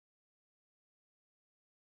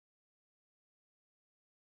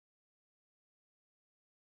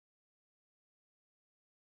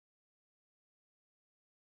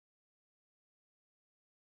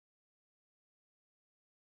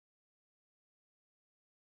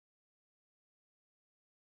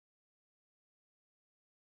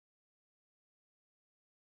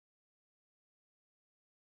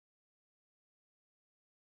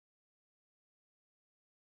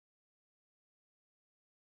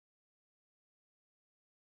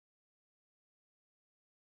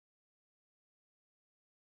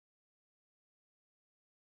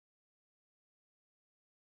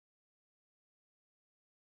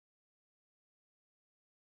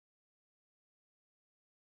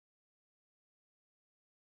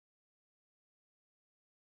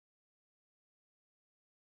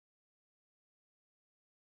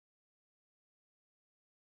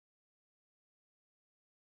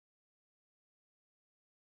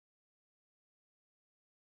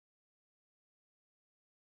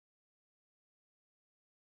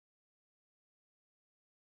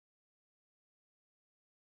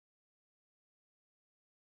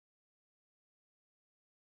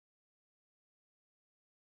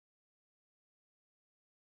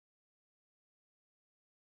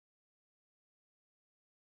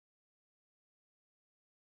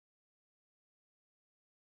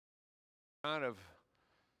Kind of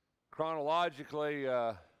chronologically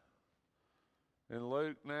in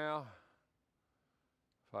Luke now.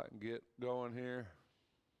 If I can get going here.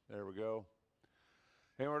 There we go.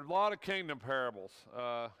 And there are a lot of kingdom parables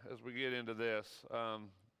as we get into this.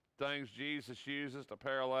 Things Jesus uses to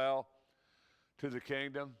parallel to the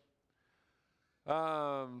kingdom.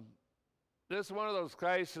 This is one of those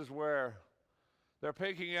cases where they're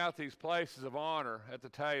picking out these places of honor at the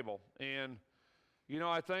table. And you know,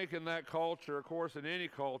 I think in that culture, of course, in any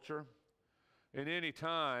culture, in any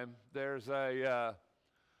time, there's a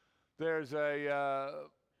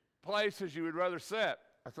places you would rather sit,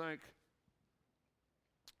 I think.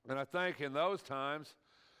 And I think in those times,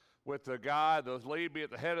 with the guy, those lead be at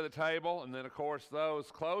the head of the table, and then, of course,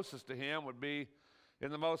 those closest to him would be in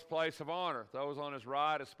the most place of honor. Those on his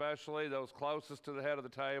right especially, those closest to the head of the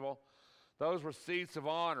table, those were seats of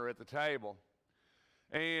honor at the table.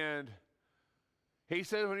 And he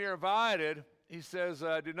says when you're invited, he says,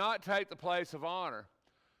 do not take the place of honor,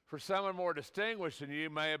 for someone more distinguished than you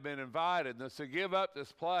may have been invited. And so give up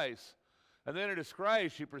this place. And then in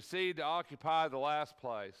disgrace, you proceed to occupy the last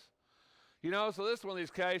place. You know, so this is one of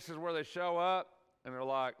these cases where they show up and they're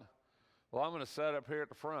like, well, I'm going to set up here at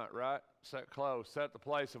the front, right? Set close, set the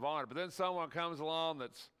place of honor. But then someone comes along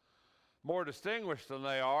that's more distinguished than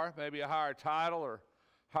they are, maybe a higher title or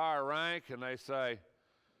higher rank, and they say,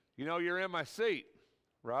 you know, you're in my seat,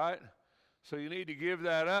 right? So you need to give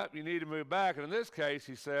that up. You need to move back. And in this case,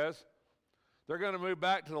 he says, they're going to move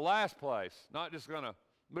back to the last place, not just going to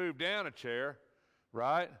move down a chair,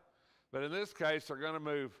 right? But in this case, they're going to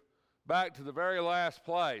move back to the very last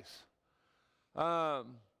place. So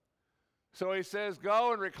he says,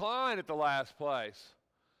 go and recline at the last place,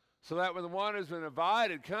 so that when the one who's been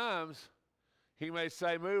invited comes, he may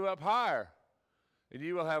say, move up higher, and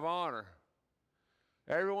you will have honor.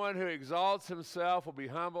 Everyone who exalts himself will be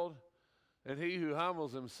humbled, and he who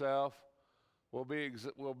humbles himself will be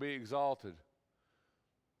exalted.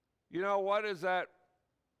 You know, what is that?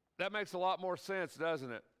 That makes a lot more sense,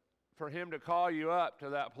 doesn't it? For him to call you up to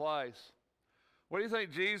that place. What do you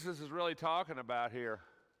think Jesus is really talking about here?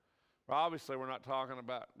 Well, obviously we're not talking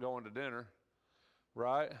about going to dinner,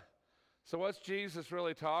 right? So what's Jesus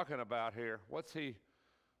really talking about here? What's he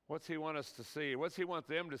want us to see? What's he want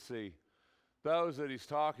them to see? Those that he's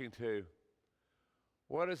talking to.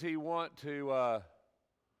 What does he want us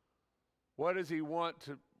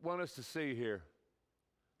to see here?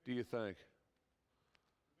 Do you think?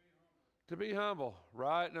 To be humble,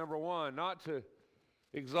 right? Number one, not to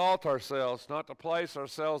exalt ourselves, not to place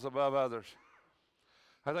ourselves above others.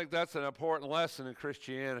 I think that's an important lesson in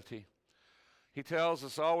Christianity. He tells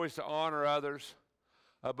us always to honor others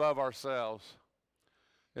above ourselves.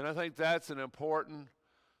 And I think that's an important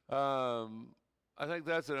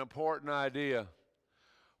idea.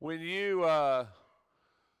 When you,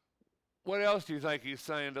 what else do you think he's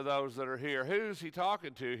saying to those that are here? Who's he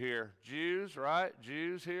talking to here? Jews, right?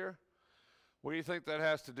 Jews here? What do you think that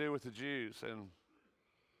has to do with the Jews? And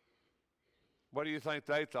what do you think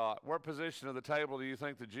they thought? What position of the table do you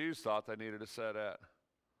think the Jews thought they needed to sit at?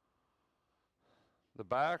 The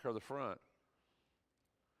back or the front?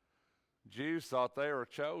 Jews thought they were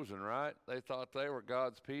chosen, right? They thought they were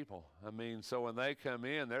God's people. I mean, so when they come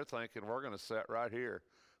in, they're thinking, we're going to sit right here.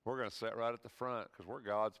 We're going to sit right at the front because we're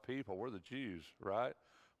God's people. We're the Jews, right?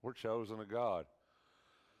 We're chosen of God.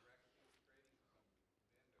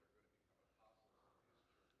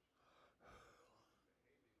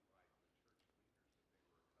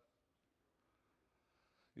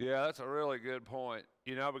 Yeah, that's a really good point.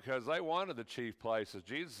 You know, because they wanted the chief places.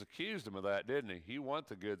 Jesus accused them of that, didn't he? You want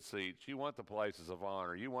the good seats. You want the places of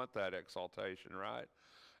honor. You want that exaltation, right?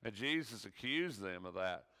 And Jesus accused them of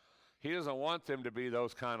that. He doesn't want them to be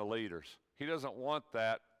those kind of leaders. He doesn't want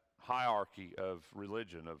that hierarchy of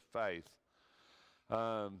religion, of faith.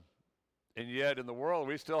 And yet in the world,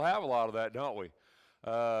 we still have a lot of that, don't we?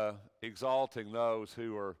 Exalting those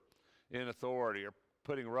who are in authority or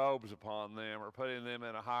putting robes upon them or putting them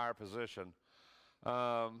in a higher position.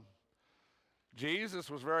 Jesus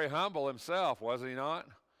was very humble himself, was he not?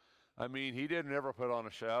 I mean, he didn't ever put on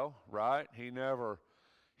a show, right? He never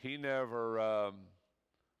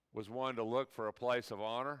was one to look for a place of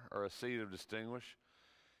honor or a seat of distinguish.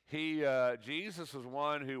 Jesus was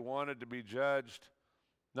one who wanted to be judged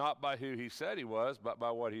not by who he said he was, but by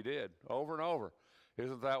what he did over and over.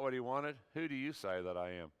 Isn't that what he wanted? Who do you say that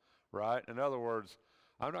I am? Right? In other words,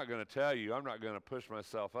 I'm not going to tell you. I'm not going to push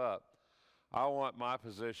myself up. I want my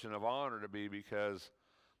position of honor to be because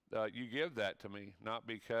you give that to me, not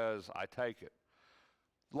because I take it.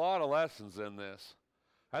 A lot of lessons in this.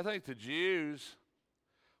 I think the Jews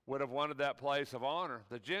would have wanted that place of honor.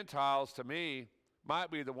 The Gentiles, to me,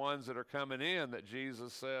 might be the ones that are coming in that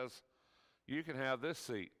Jesus says, you can have this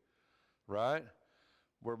seat, right?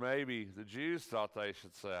 Where maybe the Jews thought they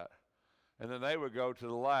should sit. And then they would go to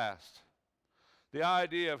the last. The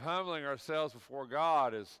idea of humbling ourselves before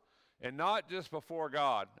God is, and not just before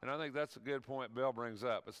God, and I think that's a good point Bill brings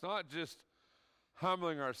up. It's not just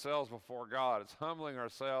humbling ourselves before God. It's humbling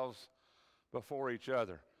ourselves before each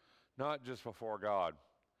other, not just before God.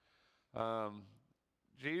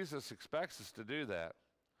 Jesus expects us to do that.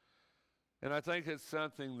 And I think it's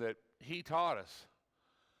something that he taught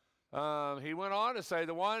us. He went on to say,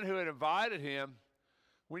 the one who had invited him,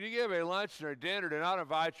 when you give a luncheon or dinner, do not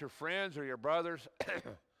invite your friends or your brothers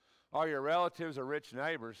or your relatives or rich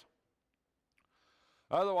neighbors.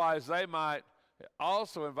 Otherwise, they might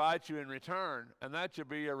also invite you in return, and that should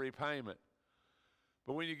be your repayment.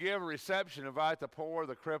 But when you give a reception, invite the poor,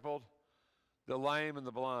 the crippled, the lame, and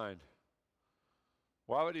the blind.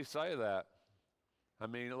 Why would he say that? I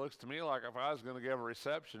mean, it looks to me like if I was going to give a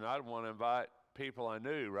reception, I'd want to invite people I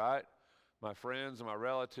knew, right? My friends and my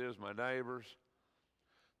relatives, my neighbors.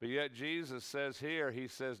 But yet Jesus says here, he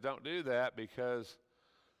says, don't do that because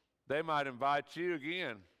they might invite you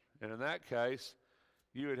again. And in that case,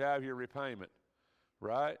 you would have your repayment,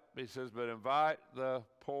 right? He says, but invite the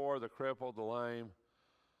poor, the crippled, the lame,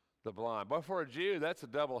 the blind. But for a Jew, that's a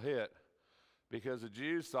double hit because the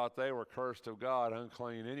Jews thought they were cursed of God,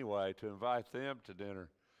 unclean anyway. To invite them to dinner,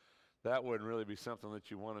 that wouldn't really be something that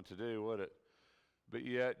you wanted to do, would it? But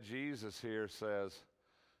yet Jesus here says,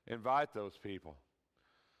 invite those people.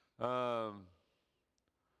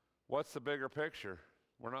 What's the bigger picture?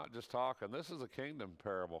 We're not just talking. This is a kingdom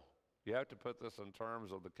parable. You have to put this in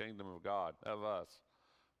terms of the kingdom of God, of us,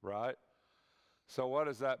 right? So what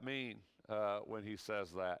does that mean when he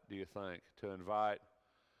says that, do you think? To invite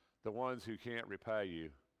the ones who can't repay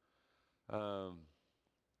you.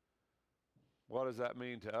 What does that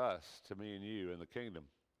mean to us, to me and you in the kingdom,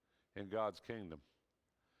 in God's kingdom?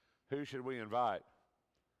 Who should we invite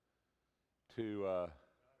to...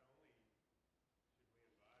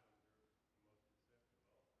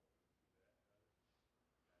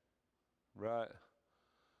 Right.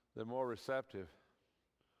 They're more receptive.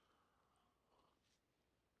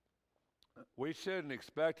 We shouldn't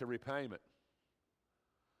expect a repayment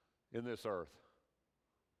in this earth.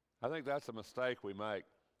 I think that's a mistake we make.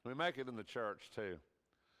 We make it in the church too.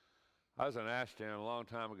 I was in Ashtown a long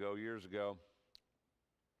time ago, years ago,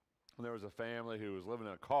 and there was a family who was living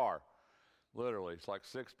in a car. Literally, it's like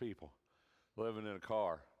 6 people living in a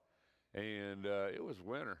car. And it was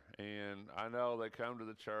winter, and I know they come to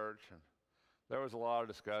the church, and there was a lot of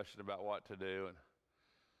discussion about what to do. And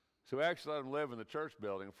so we actually let them live in the church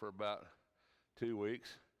building for about 2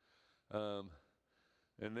 weeks. And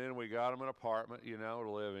then we got them an apartment, you know, to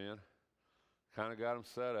live in. Kind of got them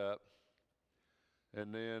set up.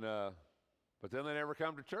 And then, but then they never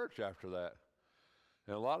come to church after that.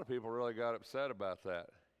 And a lot of people really got upset about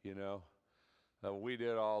that, you know. We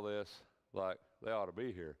did all this, like, they ought to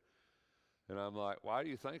be here. And I'm like, why do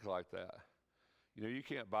you think like that? You know, you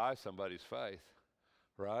can't buy somebody's faith,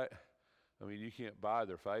 right? I mean, you can't buy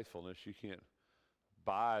their faithfulness. You can't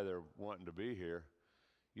buy their wanting to be here.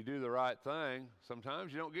 You do the right thing.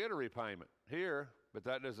 Sometimes you don't get a repayment here, but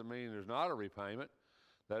that doesn't mean there's not a repayment.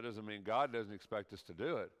 That doesn't mean God doesn't expect us to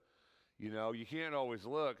do it. You know, you can't always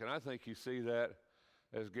look, and I think you see that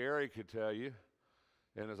as Gary could tell you,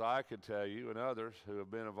 and as I could tell you, and others who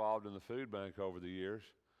have been involved in the food bank over the years.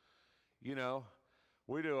 You know,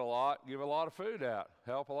 we do a lot, give a lot of food out,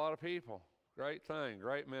 help a lot of people. Great thing,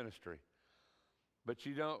 great ministry. But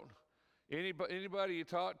you don't, anybody you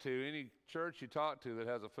talk to, any church you talk to that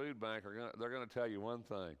has a food bank, they're going to tell you one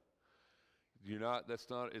thing. You're not going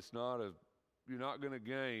to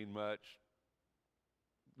gain much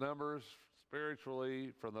numbers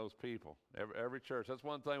spiritually from those people. Every church. That's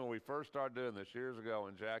one thing when we first started doing this years ago,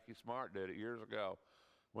 and Jackie Smart did it years ago.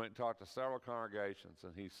 Went and talked to several congregations,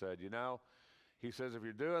 and he said, you know, he says, if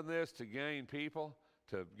you're doing this to gain people,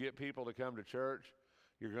 to get people to come to church,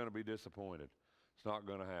 you're going to be disappointed. It's not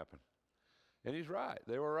going to happen. And he's right.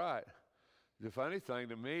 They were right. The funny thing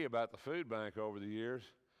to me about the food bank over the years,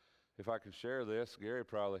 if I can share this, Gary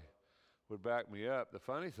probably would back me up. The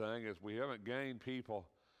funny thing is we haven't gained people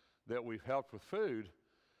that we've helped with food,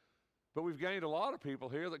 but we've gained a lot of people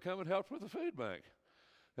here that come and help with the food bank.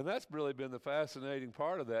 And that's really been the fascinating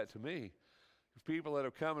part of that to me. People that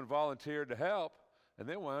have come and volunteered to help and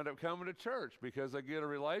then wind up coming to church because they get a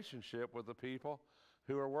relationship with the people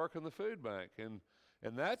who are working the food bank. And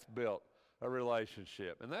that's built a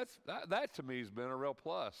relationship. And that to me has been a real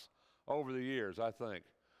plus over the years, I think.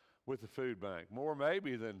 with the food bank, more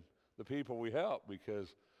maybe than the people we help,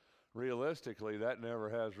 because realistically that never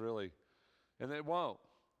has really, and it won't,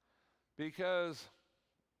 because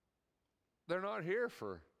they're not here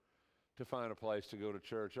to find a place to go to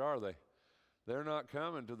church, are they? They're not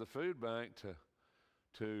coming to the food bank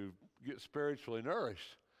to get spiritually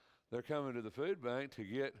nourished. They're coming to the food bank to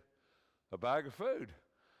get a bag of food.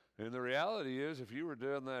 And the reality is, if you were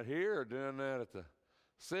doing that here or doing that at the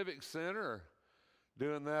Civic Center or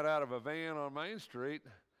doing that out of a van on Main Street,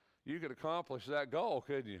 you could accomplish that goal,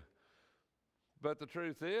 couldn't you? But the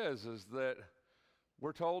truth is that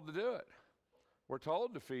we're told to do it. We're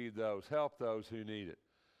told to feed those, help those who need it.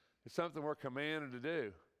 It's something we're commanded to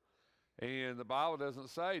do. And the Bible doesn't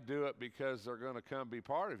say do it because they're going to come be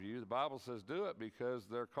part of you. The Bible says do it because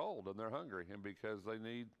they're cold and they're hungry and because they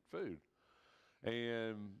need food.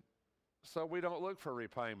 And so we don't look for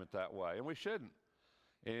repayment that way, and we shouldn't.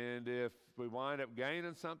 And if we wind up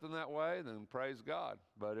gaining something that way, then praise God.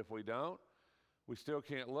 But if we don't, we still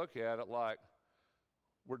can't look at it like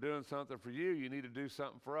we're doing something for you, you need to do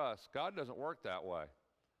something for us. God doesn't work that way.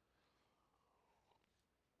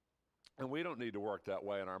 And we don't need to work that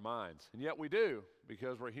way in our minds. And yet we do,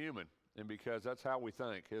 because we're human and because that's how we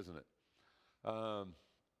think, isn't it?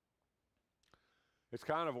 It's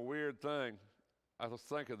kind of a weird thing. I was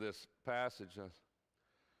thinking of this passage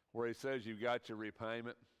where he says you've got your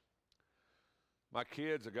repayment. My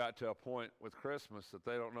kids have got to a point with Christmas that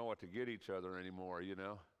they don't know what to get each other anymore, you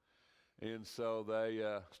know. And so they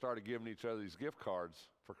started giving each other these gift cards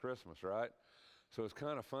for Christmas, right? So it's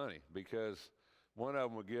kind of funny because one of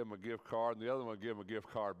them would give them a gift card and the other one would give them a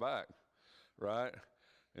gift card back, right?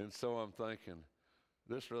 And so I'm thinking,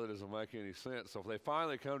 this really doesn't make any sense. So if they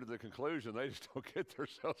finally come to the conclusion, they just don't get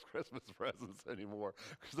themselves Christmas presents anymore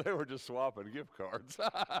because they were just swapping gift cards,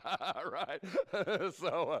 right?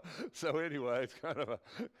 So anyway, it's kind of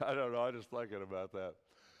I don't know, I'm just thinking about that.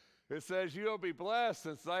 It says you'll be blessed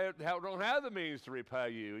since they don't have the means to repay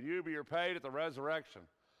you, and you'll be repaid at the resurrection.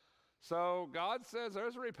 So God says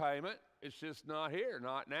there's a repayment. It's just not here,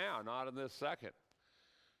 not now, not in this second.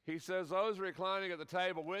 He says those reclining at the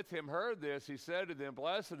table with him heard this. He said to them,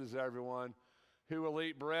 blessed is everyone who will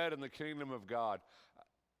eat bread in the kingdom of God.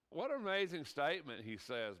 What an amazing statement, he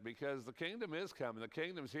says, because the kingdom is coming. The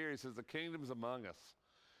kingdom's here. He says the kingdom's among us.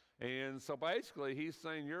 And so basically he's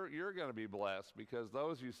saying you're going to be blessed because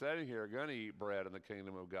those of you sitting here are going to eat bread in the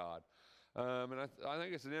kingdom of God. And I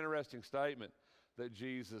think it's an interesting statement that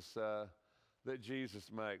Jesus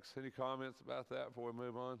makes. Any comments about that before we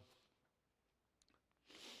move on?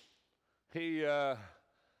 He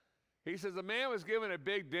says a man was given a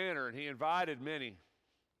big dinner and he invited many.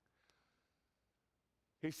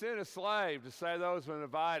 He sent a slave to say those who were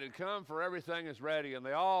invited, come for everything is ready. And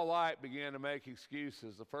they all alike began to make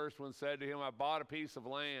excuses. The first one said to him, I bought a piece of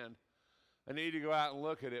land. I need to go out and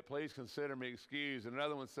look at it. Please consider me excused. And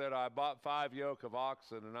another one said, I bought 5 yoke of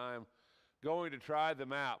oxen and I am going to try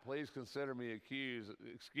them out. Please consider me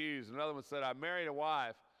excused. Another one said, I married a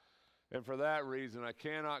wife and for that reason I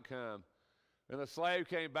cannot come. And the slave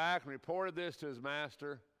came back and reported this to his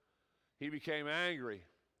master. He became angry.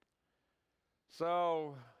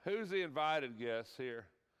 So, who's the invited guest here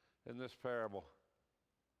in this parable?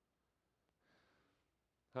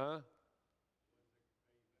 Huh?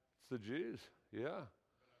 It's the Jews, yeah.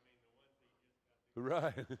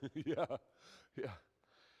 Right, yeah.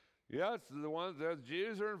 Yeah, it's the ones, the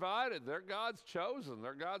Jews are invited. They're God's chosen.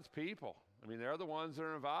 They're God's people. I mean, they're the ones that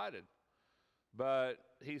are invited. But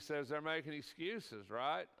he says they're making excuses,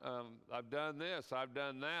 right? I've done this, I've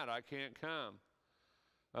done that, I can't come.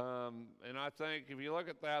 And I think if you look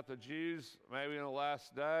at that, the Jews, maybe in the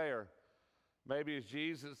last day, or maybe as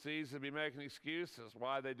Jesus sees to be making excuses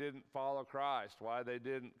why they didn't follow Christ, why they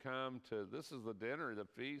didn't come to, this is the dinner, the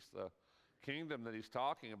feast, the kingdom that he's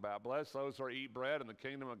talking about. Bless those who eat bread in the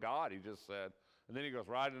kingdom of God, he just said. And then he goes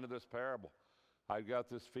right into this parable. I've got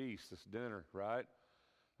this feast, this dinner, right?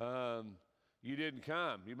 You didn't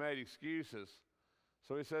come. You made excuses.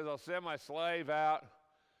 So he says, I'll send my slave out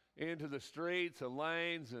into the streets and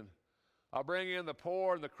lanes, and I'll bring in the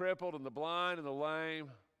poor and the crippled and the blind and the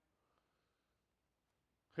lame.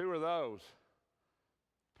 Who are those?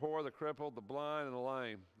 Poor, the crippled, the blind, and the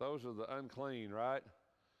lame. Those are the unclean, right?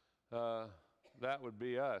 That would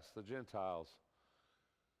be us, the Gentiles.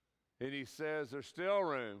 And he says, there's still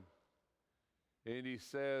room. And he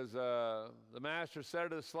says, the master said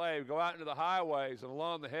to the slave, go out into the highways and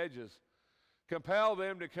along the hedges. Compel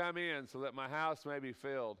them to come in so that my house may be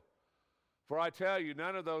filled. For I tell you,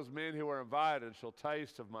 none of those men who are invited shall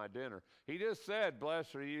taste of my dinner. He just said,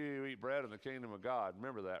 blessed are you who eat bread in the kingdom of God.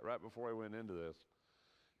 Remember that right before he went into this.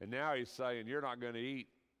 And now he's saying, you're not going to eat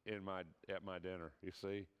at my dinner. You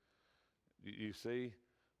see? You see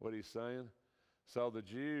what he's saying? So the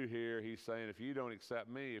Jew here, he's saying, if you don't accept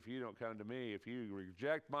me, if you don't come to me, if you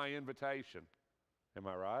reject my invitation, am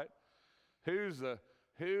I right? Who's the,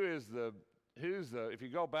 if you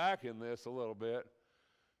go back in this a little bit,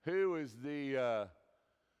 who's the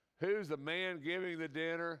man giving the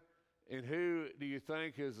dinner, and who do you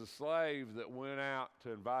think is the slave that went out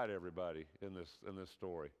to invite everybody in this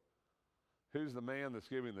story? Who's the man that's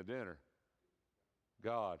giving the dinner?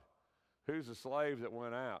 God. Who's the slave that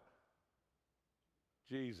went out?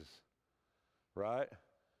 Jesus. Right?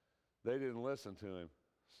 They didn't listen to him.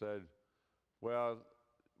 Said, well,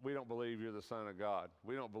 we don't believe you're the Son of God.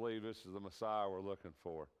 We don't believe this is the Messiah we're looking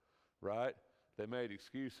for. Right? They made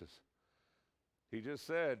excuses. He just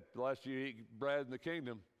said, lest you eat bread in the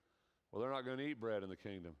kingdom. Well, they're not going to eat bread in the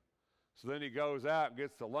kingdom. So then he goes out and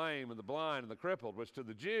gets the lame and the blind and the crippled, which to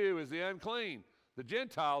the Jew is the unclean. The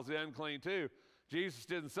Gentile's the unclean too. Jesus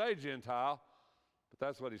didn't say Gentile, but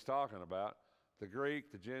that's what he's talking about. The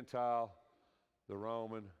Greek, the Gentile, the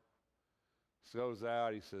Roman. Goes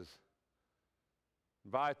out, he says,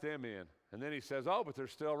 invite them in. And then he says, oh, but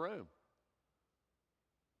there's still room.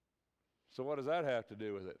 So what does that have to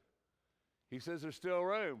do with it? He says there's still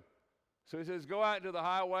room. So he says, go out into the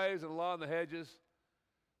highways and along the hedges,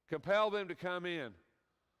 compel them to come in.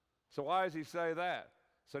 So why does he say that?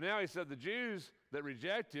 So now he said the Jews that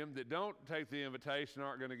reject him, that don't take the invitation,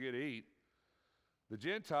 aren't going to get to eat. The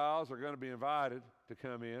Gentiles are going to be invited to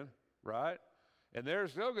come in, right? And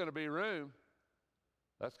there's still going to be room.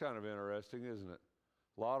 That's kind of interesting, isn't it?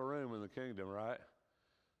 A lot of room in the kingdom, right?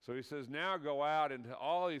 So he says, now go out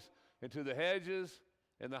into the hedges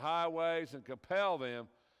and the highways and compel them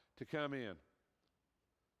to come in.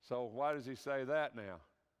 So why does he say that now?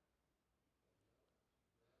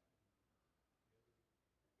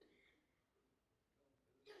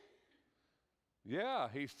 Yeah,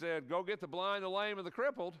 he said, go get the blind, the lame, and the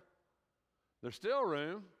crippled. There's still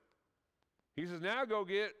room. He says, now go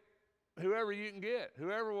get whoever you can get.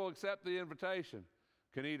 Whoever will accept the invitation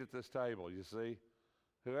can eat at this table, you see.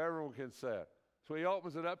 Whoever can sit. So he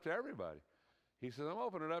opens it up to everybody. He says, I'm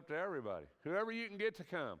opening it up to everybody. Whoever you can get to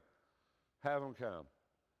come, have them come.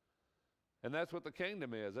 And that's what the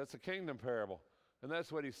kingdom is. That's a kingdom parable. And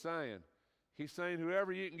that's what he's saying. He's saying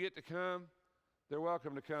whoever you can get to come, they're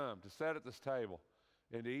welcome to come, to sit at this table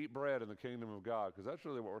and to eat bread in the kingdom of God. Because that's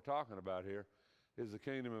really what we're talking about here, is the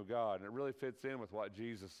kingdom of God. And it really fits in with what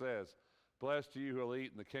Jesus says. Blessed are you who will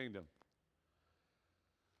eat in the kingdom.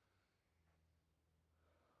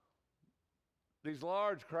 These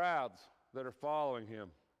large crowds that are following him.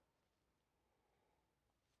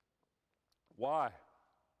 Why?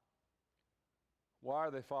 Why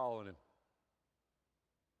are they following him?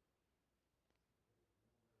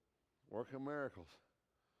 Working miracles,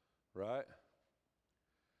 right?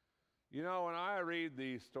 You know, when I read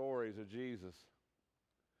these stories of Jesus,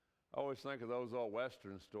 I always think of those old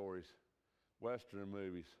Western stories, Western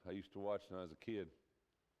movies I used to watch when I was a kid,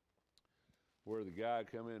 where the guy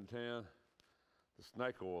would come in town, the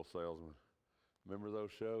snake oil salesman. Remember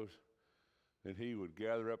those shows? And he would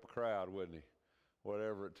gather up a crowd, wouldn't he?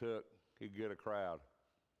 Whatever it took, he'd get a crowd.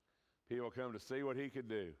 People come to see what he could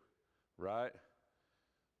do, right?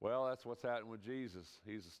 Well, that's what's happening with Jesus.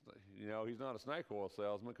 He's not a snake oil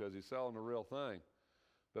salesman because he's selling the real thing.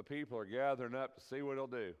 But people are gathering up to see what he'll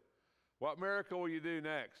do. What miracle will you do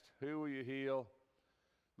next? Who will you heal?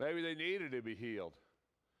 Maybe they needed to be healed.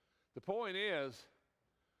 The point is,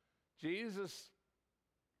 Jesus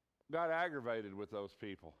got aggravated with those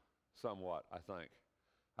people somewhat, I think.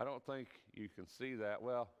 I don't think you can see that.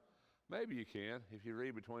 Well, maybe you can if you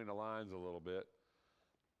read between the lines a little bit.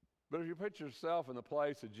 But if you put yourself in the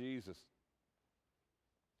place of Jesus,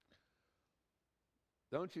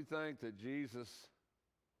 don't you think that Jesus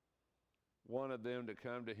wanted them to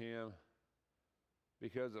come to him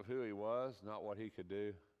because of who he was, not what he could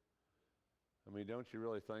do? I mean, don't you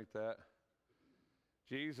really think that?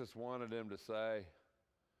 Jesus wanted them to say,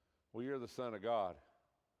 well, you're the Son of God.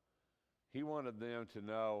 He wanted them to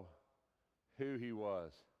know who he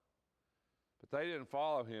was. But they didn't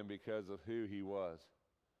follow him because of who he was.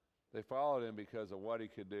 They followed him because of what he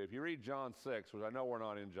could do. If you read John 6, which I know we're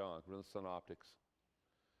not in John, we're in the Synoptics.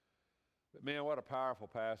 But man, what a powerful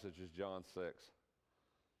passage is John 6,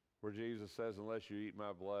 where Jesus says, unless you eat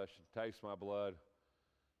my flesh and taste my blood,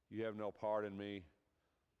 you have no part in me.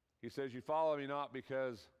 He says, you follow me not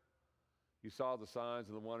because you saw the signs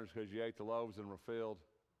and the wonders, because you ate the loaves and were filled.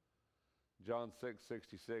 John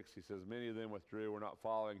 6:66, he says, many of them withdrew, we're not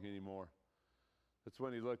following anymore. That's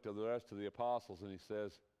when he looked at the rest of the apostles and he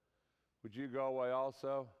says, would you go away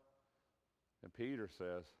also? And Peter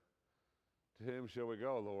says, to whom shall we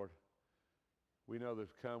go, Lord? We know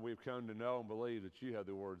that we've come to know and believe that you have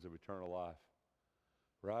the words of eternal life.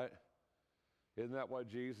 Right? Isn't that what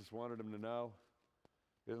Jesus wanted them to know?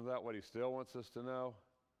 Isn't that what he still wants us to know?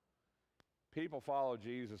 People follow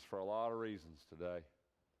Jesus for a lot of reasons today.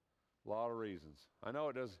 A lot of reasons. I know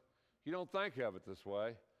it does. You don't think of it this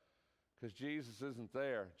way because Jesus isn't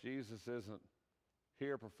there. Jesus isn't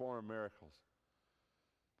here performing miracles.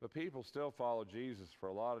 But people still follow Jesus for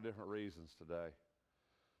a lot of different reasons today.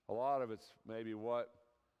 A lot of it's maybe what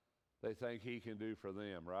they think he can do for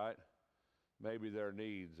them, right? Maybe their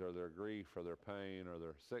needs or their grief or their pain or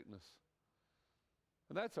their sickness.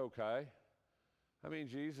 And that's okay. I mean,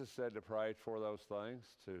 Jesus said to pray for those things,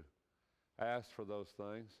 to ask for those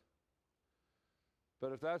things.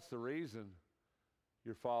 But if that's the reason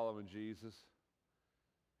you're following Jesus,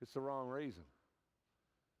 it's the wrong reason.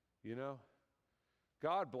 You know?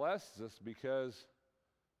 God blesses us because,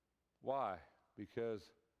 why? Because,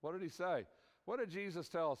 what did he say? What did Jesus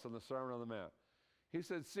tell us in the Sermon on the Mount? He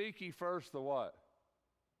said, seek ye first the what?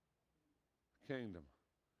 Kingdom.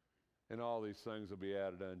 And all these things will be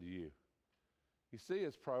added unto you. You see,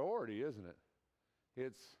 it's priority, isn't it?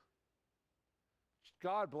 It's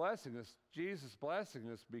God blessing us, Jesus blessing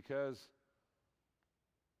us because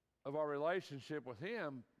of our relationship with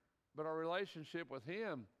him. But our relationship with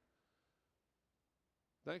him,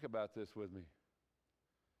 think about this with me.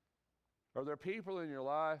 Are there people in your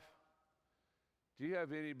life? Do you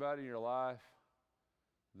have anybody in your life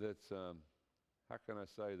that's, how can I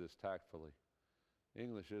say this tactfully?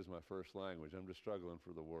 English is my first language. I'm just struggling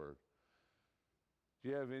for the word. Do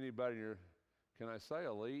you have anybody in your, can I say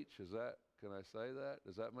a leech? Can I say that?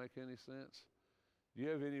 Does that make any sense? Do you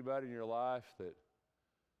have anybody in your life that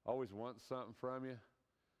always wants something from you?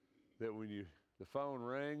 That when the phone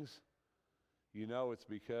rings, you know it's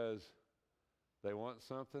because they want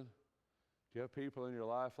something? Do you have people in your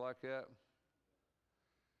life like that?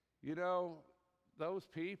 You know, those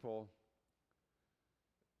people,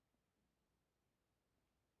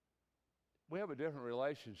 we have a different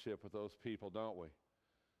relationship with those people, don't we,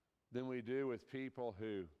 than we do with people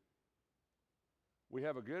who, we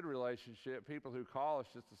have a good relationship, people who call us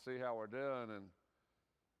just to see how we're doing, and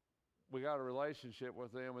we got a relationship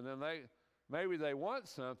with them, and then maybe they want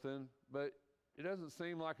something, but it doesn't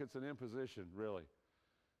seem like it's an imposition, really,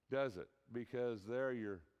 does it? Because they're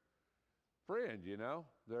your friend, you know?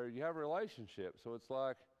 You have a relationship, so it's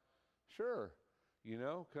like, sure, you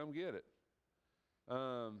know, come get it.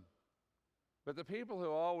 But the people who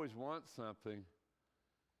always want something,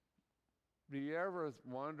 do you ever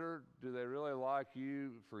wonder, do they really like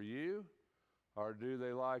you for you? Or do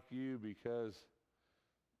they like you because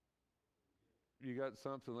you got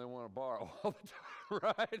something they want to borrow all the time,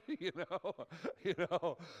 right? You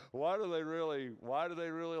know, why do they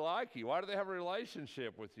really like you? Why do they have a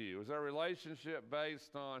relationship with you? Is their relationship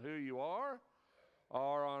based on who you are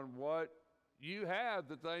or on what you have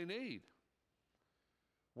that they need?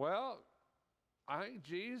 Well, I think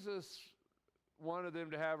Jesus wanted them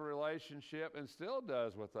to have a relationship and still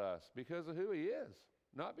does with us because of who he is,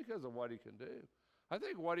 not because of what he can do. I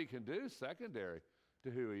think what he can do is secondary to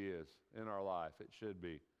who he is in our life. It should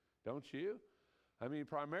be. Don't you? I mean,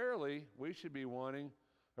 primarily, we should be wanting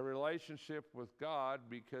a relationship with God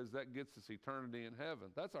because that gets us eternity in heaven.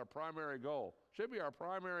 That's our primary goal. Should be our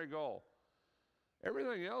primary goal.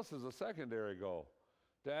 Everything else is a secondary goal.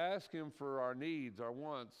 To ask him for our needs, our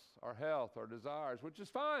wants, our health, our desires, which is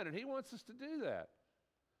fine, and he wants us to do that.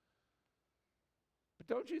 But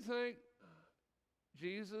don't you think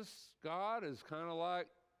Jesus, God, is kind of like,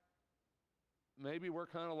 maybe we're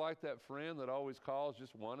kind of like that friend that always calls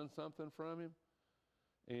just wanting something from him,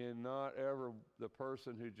 and not ever the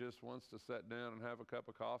person who just wants to sit down and have a cup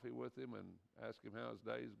of coffee with him and ask him how his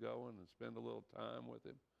day's going and spend a little time with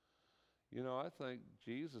him. You know, I think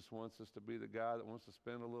Jesus wants us to be the guy that wants to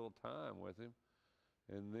spend a little time with him.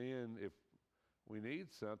 And then if we need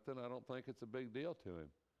something, I don't think it's a big deal to him.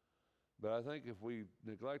 But I think if we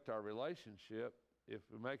neglect our relationship, if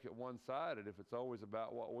we make it one-sided, if it's always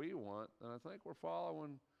about what we want, then I think we're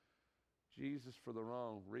following Jesus for the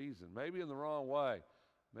wrong reason. Maybe in the wrong way.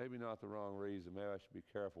 Maybe not the wrong reason. Maybe I should be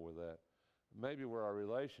careful with that. Maybe where our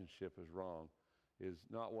relationship is wrong is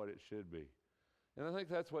not what it should be. And I think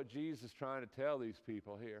that's what Jesus is trying to tell these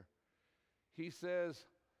people here. He says,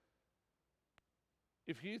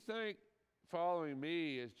 if you think following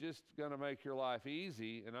me is just going to make your life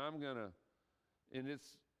easy and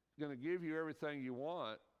it's going to give you everything you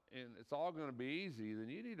want and it's all going to be easy, then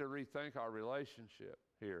you need to rethink our relationship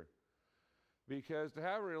here. Because to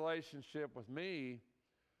have a relationship with me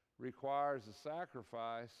requires a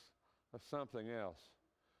sacrifice of something else.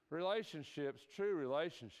 Relationships, true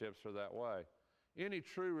relationships are that way. Any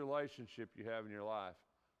true relationship you have in your life,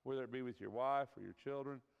 whether it be with your wife or your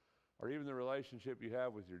children, or even the relationship you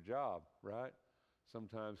have with your job, right?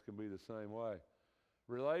 Sometimes can be the same way.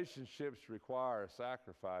 Relationships require a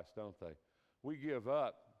sacrifice, don't they? We give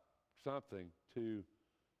up something to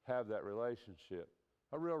have that relationship,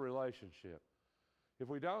 a real relationship. If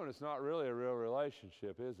we don't, it's not really a real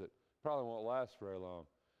relationship, is it? Probably won't last very long.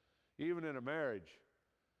 Even in a marriage,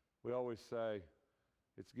 we always say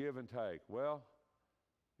it's give and take. Well,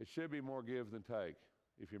 it should be more give than take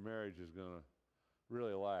if your marriage is going to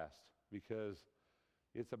really last, because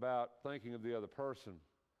it's about thinking of the other person,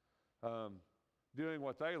 doing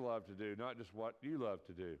what they love to do, not just what you love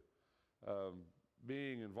to do,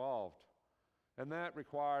 being involved. And that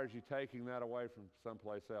requires you taking that away from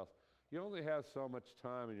someplace else. You only have so much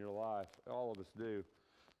time in your life, all of us do,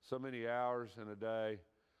 so many hours in a day,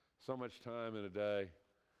 so much time in a day.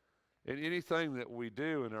 And anything that we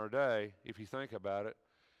do in our day, if you think about it,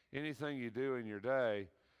 anything you do in your day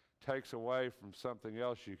takes away from something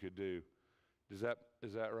else you could do. Is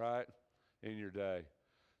that right? In your day.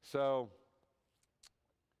 So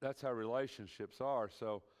that's how relationships are.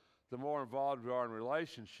 So the more involved we are in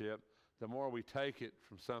relationship, the more we take it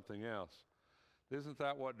from something else. Isn't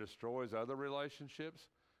that what destroys other relationships?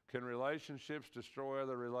 Can relationships destroy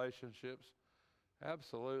other relationships?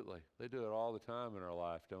 Absolutely. They do it all the time in our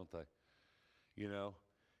life, don't they? You know,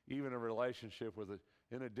 even a relationship with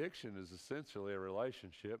an addiction is essentially a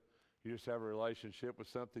relationship. You just have a relationship with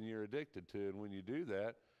something you're addicted to, and when you do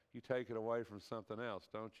that, you take it away from something else,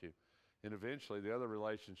 don't you? And eventually the other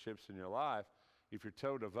relationships in your life, if you're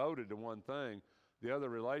so devoted to one thing, the other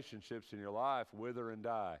relationships in your life wither and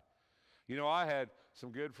die. You know, I had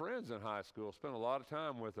some good friends in high school, spent a lot of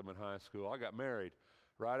time with them in high school. I got married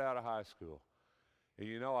right out of high school. And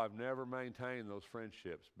you know, I've never maintained those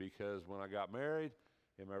friendships, because when I got married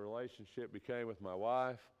and my relationship became with my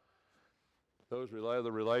wife, those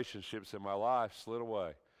other relationships in my life slid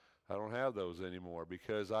away. I don't have those anymore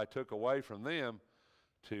because I took away from them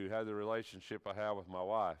to have the relationship I have with my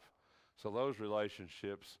wife. So those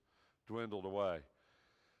relationships dwindled away.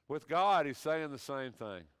 With God, he's saying the same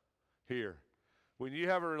thing here. When you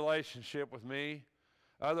have a relationship with me,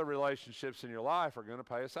 other relationships in your life are going to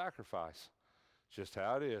pay a sacrifice. It's just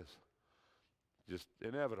how it is. Just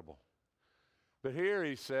inevitable. But here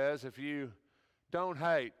he says, if you don't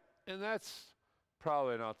hate, and that's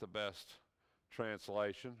probably not the best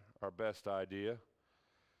translation or best idea.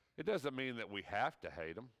 It doesn't mean that we have to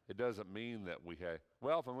hate them. It doesn't mean that we hate.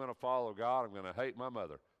 Well, if I'm going to follow God, I'm going to hate my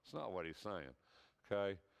mother. It's not what he's saying,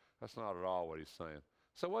 okay? That's not at all what he's saying.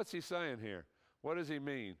 So what's he saying here? What does he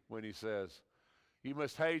mean when he says, you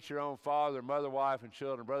must hate your own father, mother, wife, and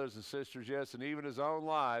children, brothers and sisters, yes, and even his own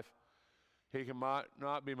life, he can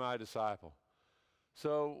not be my disciple.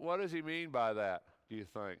 So what does he mean by that, do you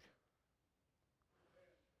think?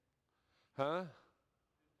 Huh?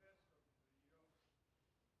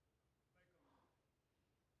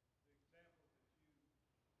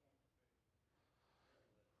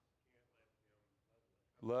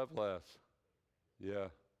 Love less. Yeah.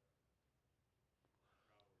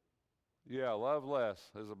 Yeah, love less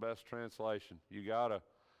is the best translation. You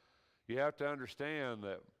have to understand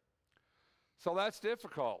that. So that's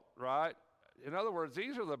difficult, right? In other words,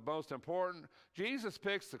 these are the most important. Jesus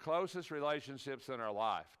picks the closest relationships in our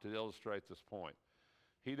life to illustrate this point.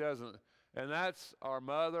 He doesn't, and that's our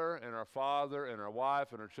mother and our father and our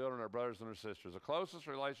wife and our children, our brothers and our sisters. The closest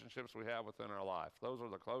relationships we have within our life. Those are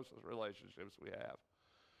the closest relationships we have.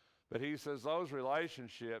 But he says those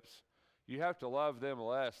relationships, you have to love them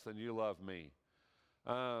less than you love me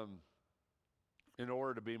in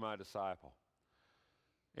order to be my disciple.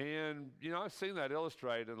 And, you know, I've seen that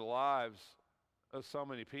illustrated in the lives of so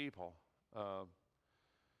many people.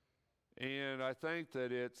 And I think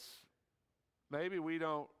that maybe we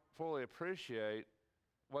don't fully appreciate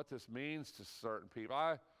what this means to certain people.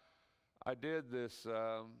 I did this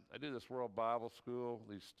World Bible School,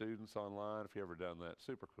 these students online. If you ever done that,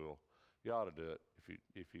 super cool. You ought to do it.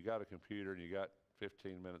 If you got a computer and you got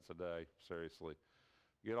 15 minutes a day, seriously,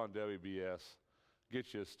 get on WBS,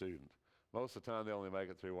 get you a student. Most of the time they only make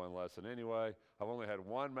it through one lesson anyway. I've only had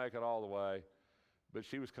one make it all the way, but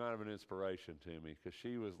she was kind of an inspiration to me because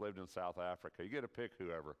she lived in South Africa. You get to pick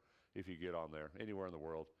whoever if you get on there, anywhere in the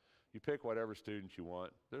world. You pick whatever student you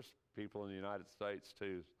want. There's people in the United States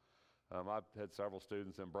too. I've had several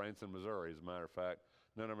students in Branson, Missouri, as a matter of fact.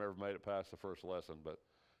 None of them ever made it past the first lesson, but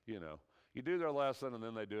you know, you do their lesson and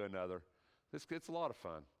then they do another. It's a lot of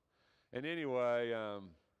fun. And anyway,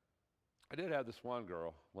 I did have this one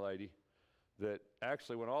lady, that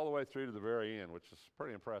actually went all the way through to the very end, which is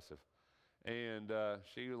pretty impressive. And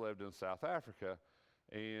she lived in South Africa.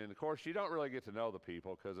 And, of course, you don't really get to know the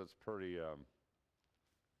people because it's pretty,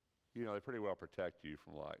 they pretty well protect you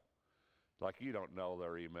from, like you don't know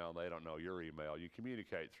their email and they don't know your email. You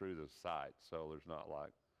communicate through the site, so there's not,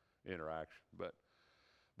 interaction. But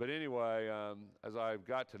anyway, as I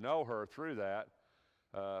got to know her through that,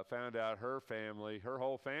 found out her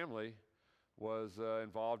whole family was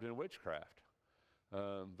involved in witchcraft,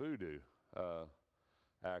 voodoo,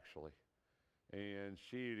 actually. And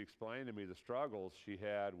she'd explained to me the struggles she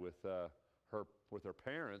had with her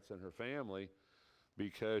parents and her family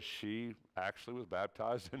because she actually was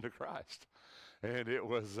baptized into Christ, and it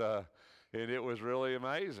was really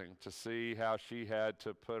amazing to see how she had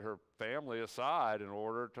to put her family aside in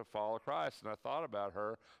order to follow Christ. And I thought about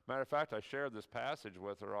her. Matter of fact, I shared this passage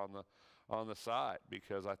with her on the site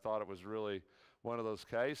because I thought it was really one of those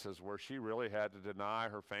cases where she really had to deny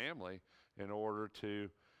her family in order to.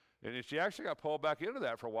 And she actually got pulled back into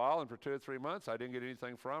that for a while, and for 2 or 3 months, I didn't get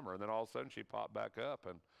anything from her. And then all of a sudden, she popped back up,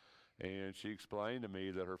 and she explained to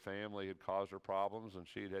me that her family had caused her problems, and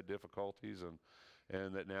she'd had difficulties,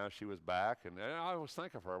 and that now she was back. And I always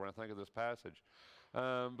think of her when I think of this passage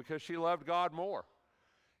because she loved God more.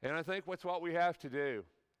 And I think that's what we have to do.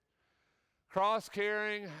 Cross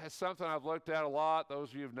carrying is something I've looked at a lot. Those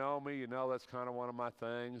of you who've known me, you know that's kind of one of my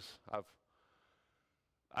things.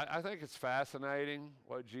 I think it's fascinating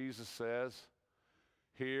what Jesus says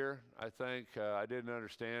here. I think I didn't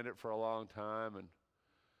understand it for a long time,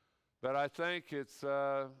 but I think it's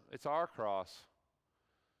our cross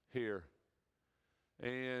here.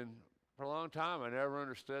 And for a long time, I never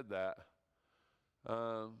understood that.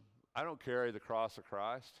 I don't carry the cross of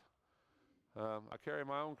Christ. I carry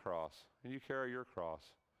my own cross, and you carry your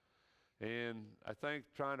cross. And I think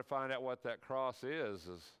trying to find out what that cross is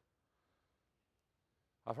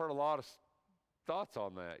I've heard a lot of thoughts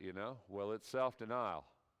on that, Well, it's self-denial,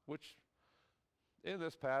 which in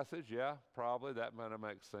this passage, yeah, probably that might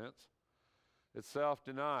make sense. It's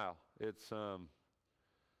self-denial. It's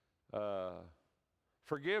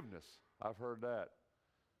forgiveness. I've heard that.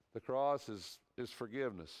 The cross is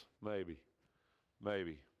forgiveness, maybe.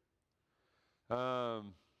 But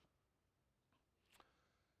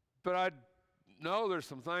I know there's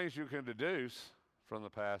some things you can deduce from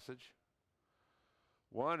the passage.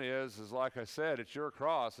 One is like I said, it's your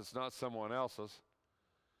cross. It's not someone else's.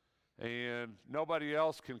 And nobody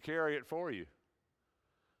else can carry it for you.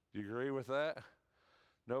 Do you agree with that?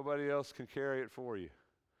 Nobody else can carry it for you.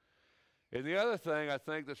 And the other thing I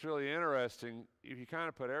think that's really interesting, if you kind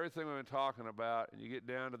of put everything we've been talking about and you get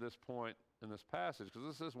down to this point in this passage,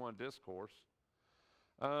 because this is one discourse,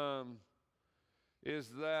 is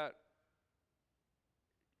that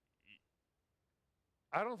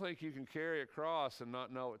I don't think you can carry a cross and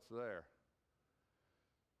not know it's there.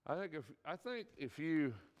 I think if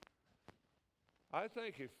you're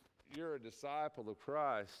a disciple of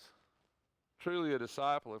Christ, truly a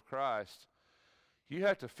disciple of Christ, you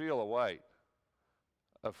have to feel a weight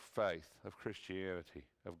of faith, of Christianity,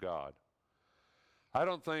 of God. I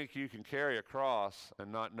don't think you can carry a cross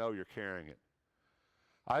and not know you're carrying it.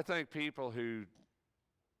 I think people who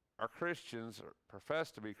are Christians or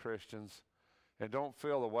profess to be Christians and don't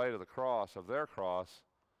feel the weight of the cross, of their cross,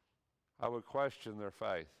 I would question their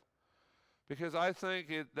faith. Because I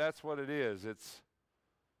think that's what it is. It's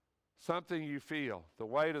something you feel, the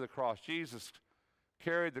weight of the cross. Jesus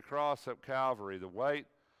carried the cross up Calvary. The weight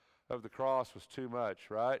of the cross was too much,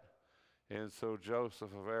 right? And so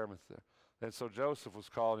Joseph of Arimathea, and so Joseph was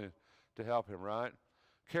called in to help him, right?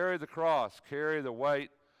 Carry the cross, carry the weight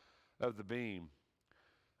of the beam.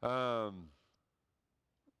 I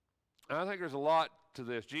think there's a lot to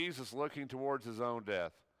this. Jesus looking towards his own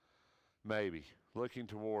death, maybe, looking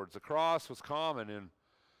towards. The cross was common in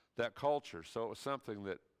that culture, so it was something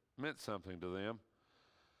that meant something to them.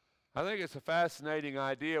 I think it's a fascinating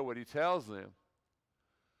idea what he tells them.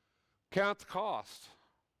 Count the cost.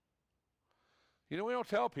 We don't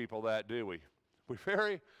tell people that, do we?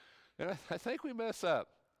 And I think we mess up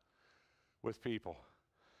with people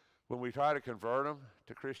when we try to convert them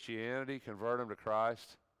to Christianity, convert them to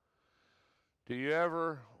Christ. Do you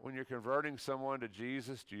ever, when you're converting someone to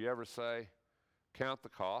Jesus, do you ever say, count the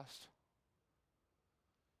cost?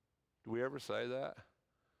 Do we ever say that?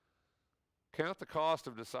 Count the cost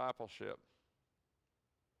of discipleship,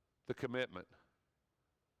 the commitment.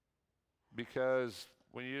 Because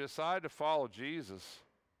when you decide to follow Jesus,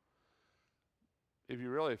 if you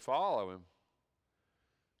really follow him,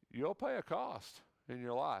 you'll pay a cost in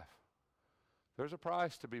your life. There's a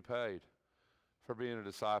price to be paid for being a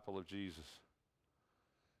disciple of Jesus.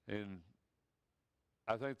 And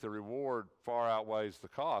I think the reward far outweighs the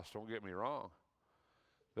cost, don't get me wrong.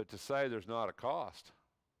 But to say there's not a cost,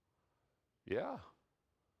 yeah.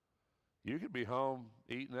 You could be home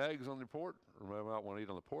eating eggs on the porch, or maybe I might want to eat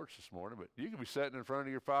on the porch this morning, but you could be sitting in front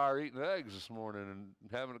of your fire eating eggs this morning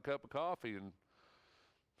and having a cup of coffee and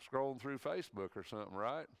scrolling through Facebook or something,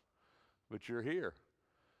 right? But you're here.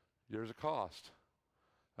 There's a cost.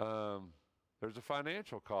 There's a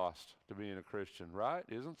financial cost to being a Christian, right?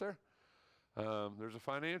 Isn't there? There's a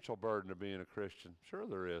financial burden to being a Christian. Sure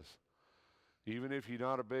there is. Even if you're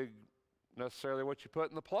not a big, necessarily what you put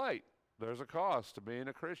in the plate, there's a cost to being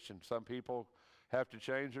a Christian. Some people have to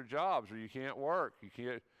change their jobs, or you can't work. You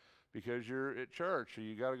can't because you're at church, or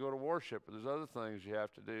you got to go to worship, or there's other things you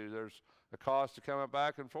have to do. There's a cost to coming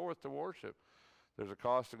back and forth to worship. There's a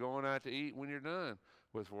cost to going out to eat when you're done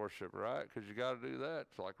with worship, right? Because you got to do that.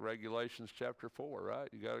 It's like Regulations chapter 4, right?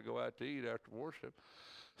 You got to go out to eat after worship.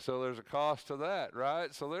 So there's a cost to that,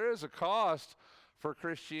 right? So there is a cost for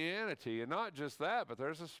Christianity, and not just that, but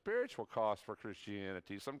there's a spiritual cost for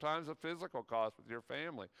Christianity. Sometimes a physical cost with your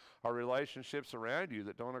family or relationships around you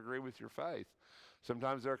that don't agree with your faith.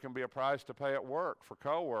 Sometimes there can be a price to pay at work for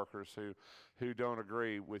coworkers who don't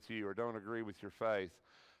agree with you or don't agree with your faith.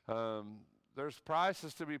 There's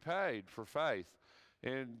prices to be paid for faith,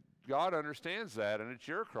 and God understands that, and it's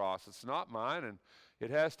your cross. It's not mine, and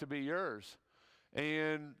it has to be yours.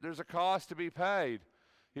 And there's a cost to be paid.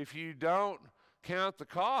 If you don't count the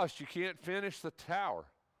cost, you can't finish the tower.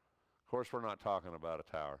 Of course, we're not talking about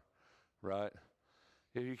a tower, right?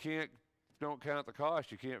 If you don't count the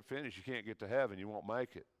cost, you can't finish. You can't get to heaven. You won't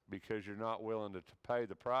make it because you're not willing to pay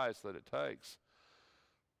the price that it takes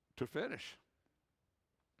to finish.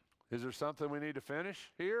 Is there something we need to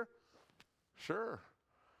finish here? Sure.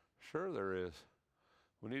 Sure there is.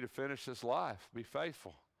 We need to finish this life. Be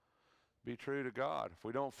faithful. Be true to God. If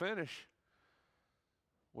we don't finish,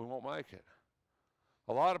 we won't make it.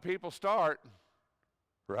 A lot of people start,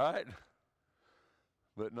 right?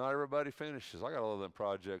 But not everybody finishes. I got a lot of them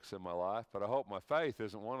projects in my life, but I hope my faith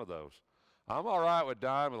isn't one of those. I'm all right with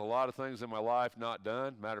dying with a lot of things in my life not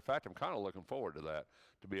done. Matter of fact, I'm kind of looking forward to that,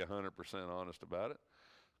 to be 100% honest about it.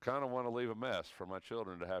 Kind of want to leave a mess for my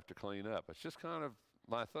children to have to clean up. It's just kind of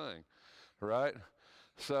my thing, right?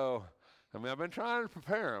 So, I mean, I've been trying to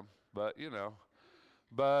prepare them, but, you know,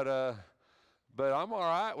 but I'm all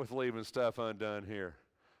right with leaving stuff undone here.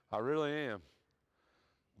 I really am.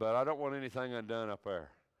 But I don't want anything undone up there.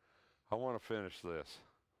 I want to finish this.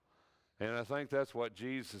 And I think that's what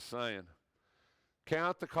Jesus is saying.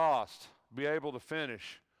 Count the cost. Be able to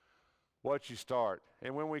finish what you start.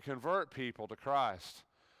 And when we convert people to Christ,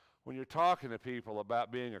 when you're talking to people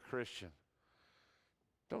about being a Christian,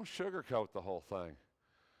 don't sugarcoat the whole thing.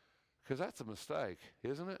 Because that's a mistake,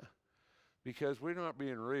 isn't it? Because we're not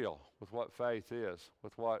being real with what faith is,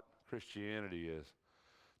 with what Christianity is.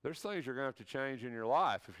 There's things you're going to have to change in your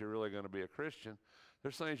life if you're really going to be a Christian.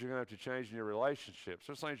 There's things you're going to have to change in your relationships.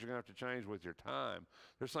 There's things you're going to have to change with your time.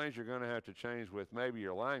 There's things you're going to have to change with maybe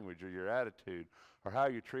your language or your attitude or how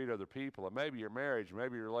you treat other people, and maybe your marriage,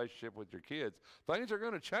 maybe your relationship with your kids. Things are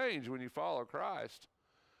going to change when you follow Christ.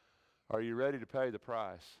 Are you ready to pay the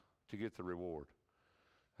price to get the reward?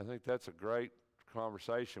 I think that's a great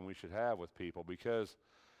conversation we should have with people, because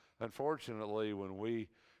unfortunately when we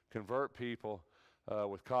convert people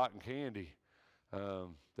with cotton candy,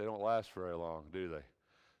 they don't last very long, do they?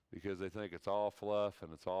 Because they think it's all fluff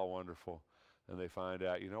and it's all wonderful, and they find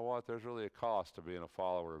out, you know what, there's really a cost to being a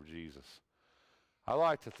follower of Jesus. I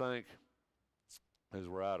like to think, as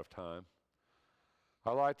we're out of time,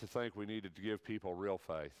 I like to think we needed to give people real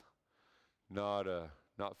faith, not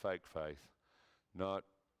fake faith, not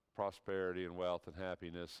prosperity and wealth and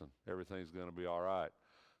happiness and everything's going to be all right.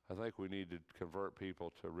 I think we need to convert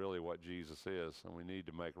people to really what Jesus is, and we need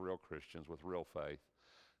to make real Christians with real faith,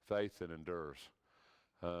 faith that endures.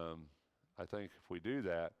 I think if we do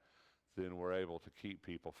that, then we're able to keep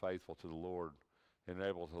people faithful to the Lord and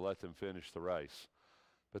able to let them finish the race.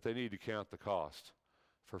 But they need to count the cost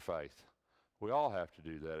for faith. We all have to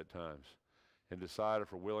do that at times and decide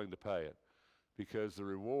if we're willing to pay it, because the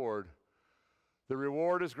reward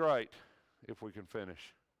is great if we can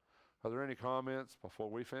finish. Are there any comments before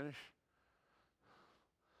we finish?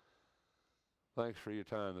 Thanks for your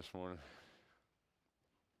time this morning.